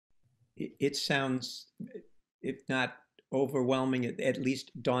It sounds, if not overwhelming, at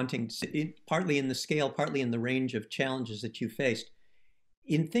least daunting, partly in the scale, partly in the range of challenges that you faced.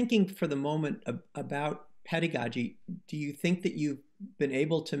 In thinking for the moment about pedagogy, do you think that you've been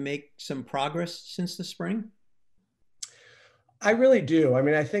able to make some progress since the spring? I really do. I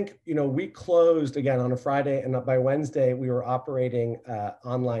mean, I think, we closed again on a Friday, and by Wednesday, we were operating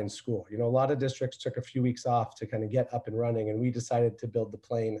online school. A lot of districts took a few weeks off to kind of get up and running, and we decided to build the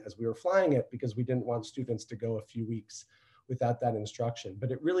plane as we were flying it because we didn't want students to go a few weeks without that instruction.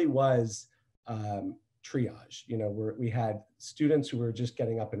 But it really was triage, where we had students who were just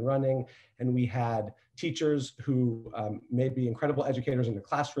getting up and running, and we had teachers who may be incredible educators in the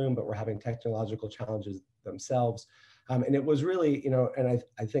classroom, but were having technological challenges themselves. And it was really, and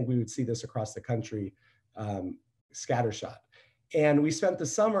I think we would see this across the country, scattershot. And we spent the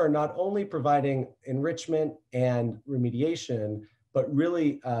summer not only providing enrichment and remediation, but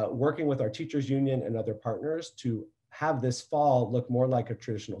really working with our teachers union and other partners to have this fall look more like a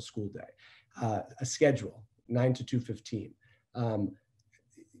traditional school day, a schedule, 9 to 2:15,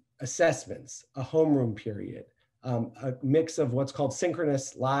 assessments, a homeroom period, a mix of what's called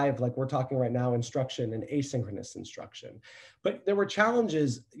synchronous live, like we're talking right now, instruction, and asynchronous instruction. But there were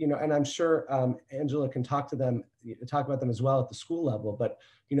challenges, and I'm sure Angela can talk about them as well at the school level. But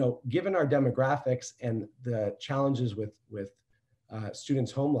given our demographics and the challenges with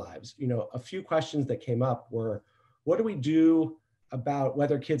students' home lives, a few questions that came up were, what do we do about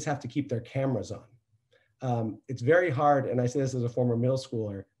whether kids have to keep their cameras on? It's very hard, and I say this as a former middle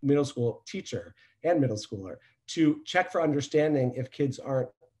school teacher and middle schooler, to check for understanding if kids aren't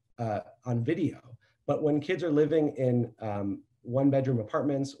on video. But when kids are living in one-bedroom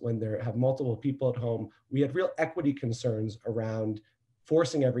apartments, when they have multiple people at home, we had real equity concerns around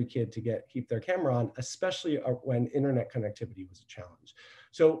forcing every kid to keep their camera on, especially when internet connectivity was a challenge.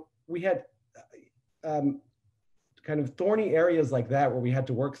 So we had kind of thorny areas like that where we had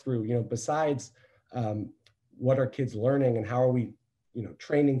to work through, besides what are kids learning and how are we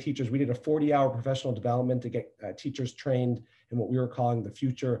training teachers. We did a 40-hour professional development to get teachers trained in what we were calling the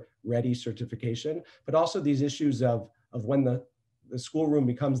Future Ready certification, but also these issues of when the schoolroom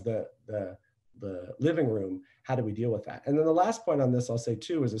becomes the living room, how do we deal with that? And then the last point on this I'll say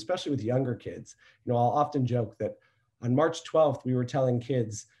too is, especially with younger kids, I'll often joke that on March 12th, we were telling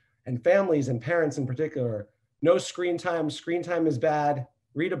kids and families and parents in particular, no screen time is bad,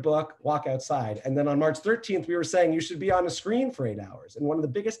 read a book, walk outside. And then on March 13th, we were saying you should be on a screen for 8 hours. And one of the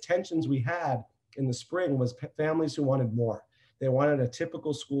biggest tensions we had in the spring was families who wanted more. They wanted a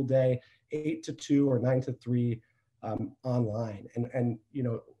typical school day, 8 to 2 or 9 to 3 online. And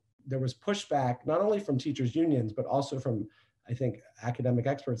there was pushback, not only from teachers unions, but also from, I think, academic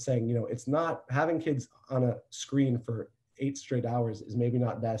experts saying, it's not, having kids on a screen for 8 straight hours is maybe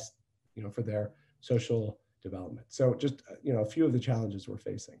not best, for their social development. So just, a few of the challenges we're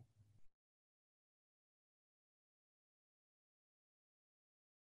facing.